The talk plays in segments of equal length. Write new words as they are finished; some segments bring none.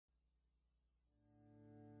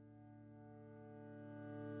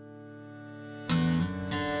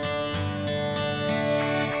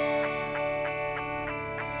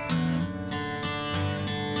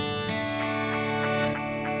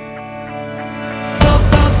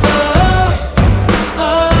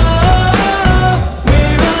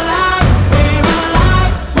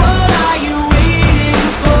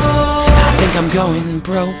going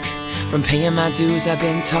broke. From paying my dues, I've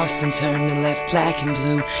been tossed and turned and left black and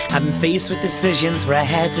blue. I've been faced with decisions where I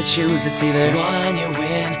had to choose. It's either one you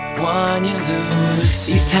win, one you lose.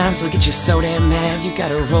 These times will get you so damn mad. You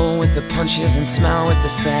gotta roll with the punches and smile with the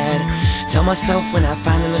sad. Tell myself when I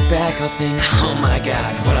finally look back, I'll think, oh my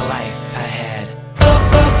God, what a life I had.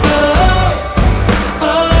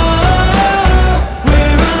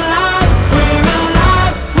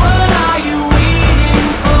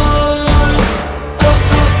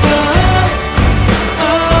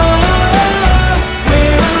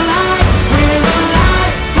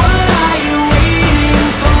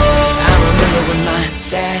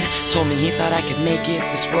 Told me he thought I could make it.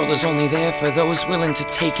 This world is only there for those willing to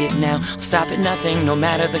take it. Now I'll stop at nothing, no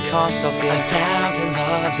matter the cost. I'll feel 1,000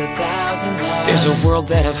 loves, 1,000 loves. There's a world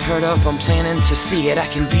that I've heard of, I'm planning to see it. I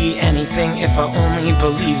can be anything if I only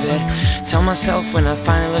believe it. Tell myself when I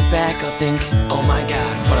finally look back, I'll think, oh my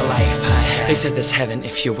God, what a life I had. They said there's heaven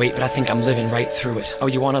if you wait, but I think I'm living right through it. Oh,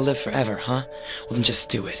 you wanna live forever, huh? Well then just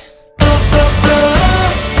do it.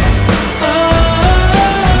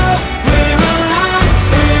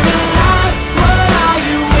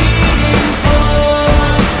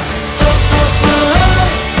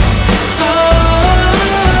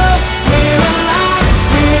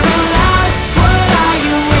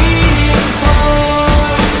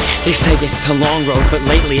 They say it's a long road, but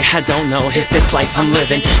lately I don't know if this life I'm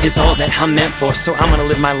living is all that I'm meant for. So I'm gonna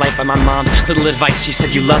live my life by my mom's little advice. She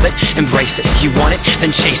said you love it, embrace it. You want it,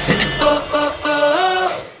 then chase it.